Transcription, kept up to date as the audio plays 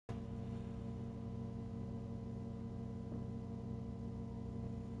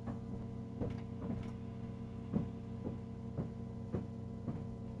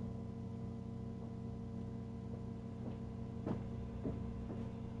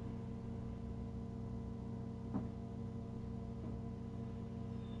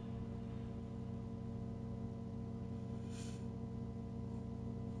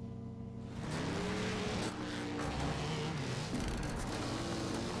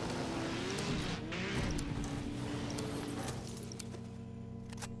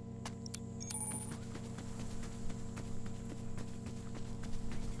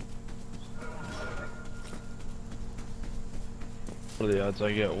What are the odds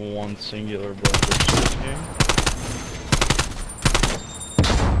I get one singular blood burst this game?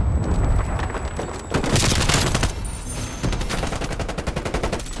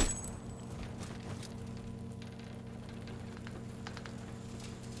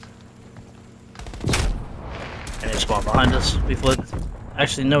 And it spawned behind us. We flipped.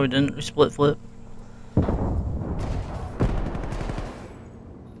 Actually, no, we didn't. We split flip.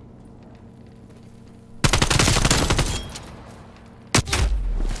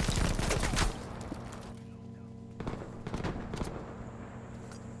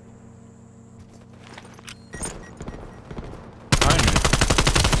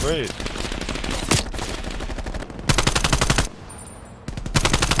 Wait.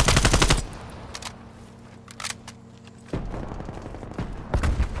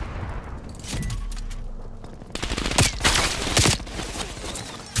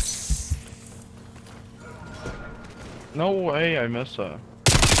 No way I missed that.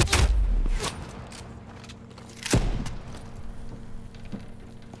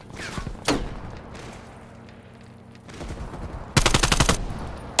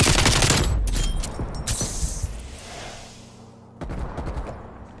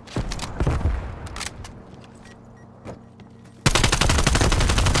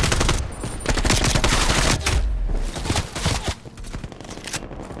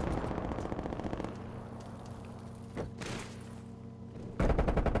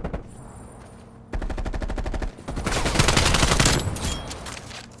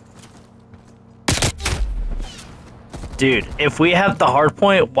 Dude, if we have the hard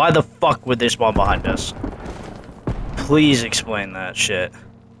point, why the fuck would they spawn behind us? Please explain that shit.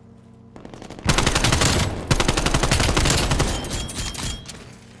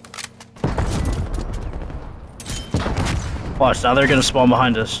 Watch, now they're gonna spawn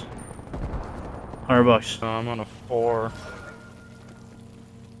behind us. $100. No, I'm on a 4.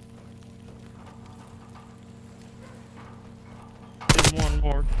 There's one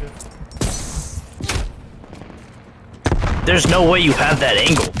more kid. There's no way you have that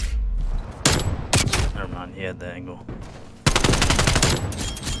angle. Never mind, he had the angle.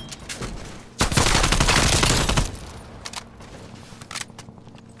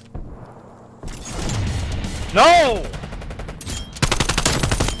 No!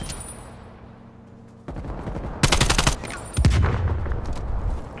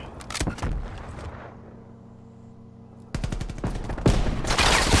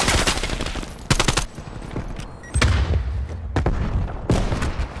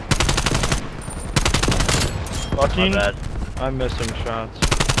 Fucking, I'm missing shots.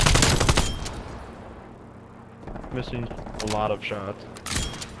 Missing a lot of shots.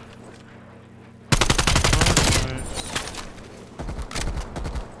 Alright.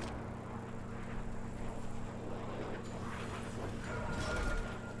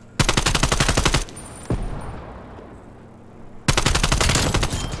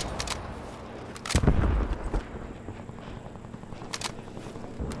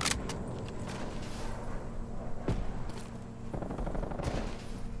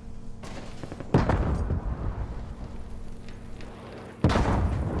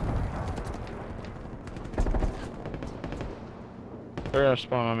 They're gonna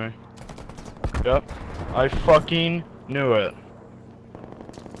spawn on me. Yep. I fucking knew it.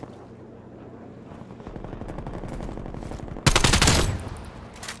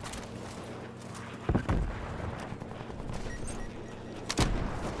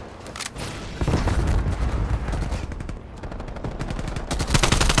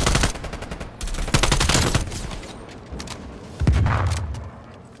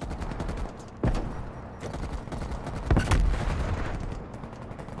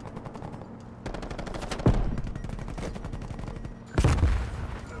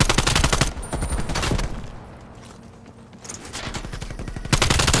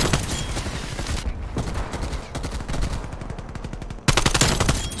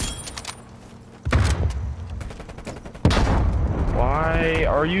 Why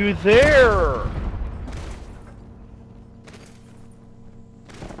are you there?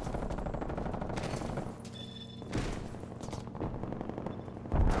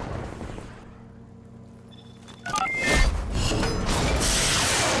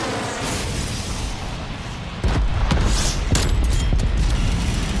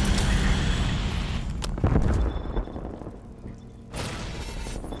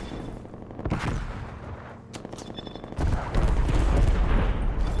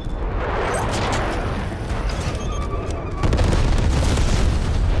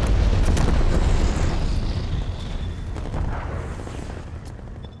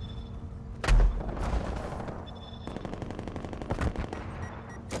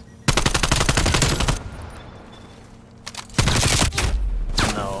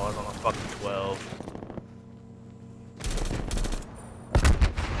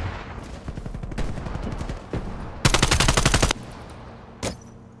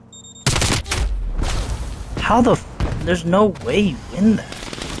 How the there's no way you win that.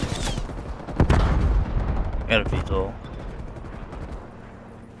 Got a VTOL.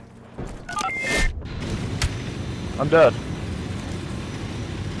 I'm dead.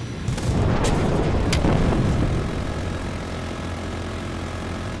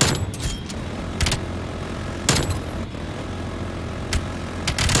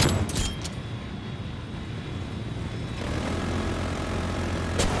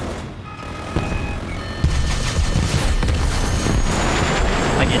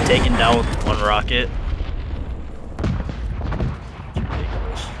 I get taken down with one rocket. It's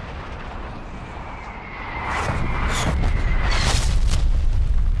ridiculous.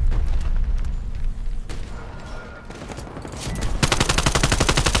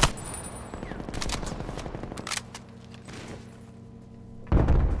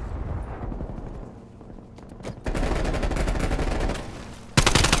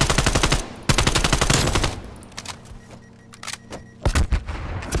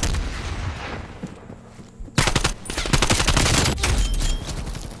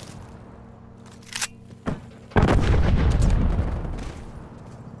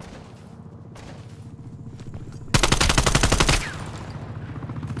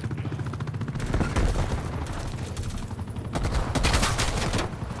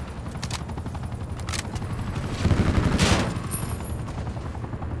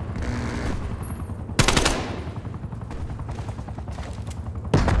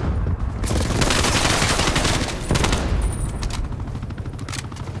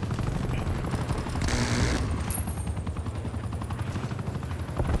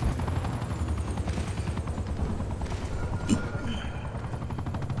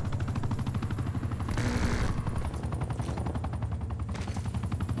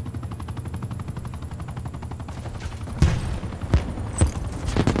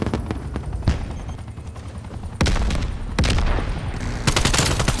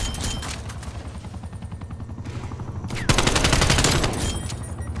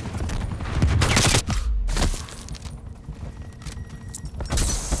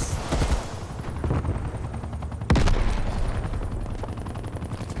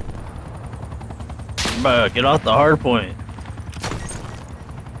 Bro, get off the hard point.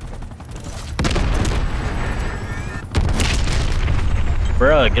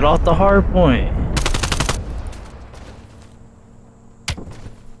 Bruh, get off the hard point.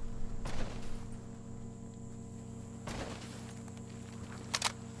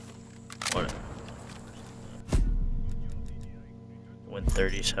 What? Win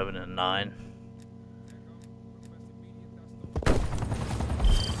 37-9.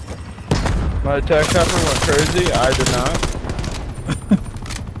 My attack chopper went crazy. I did not.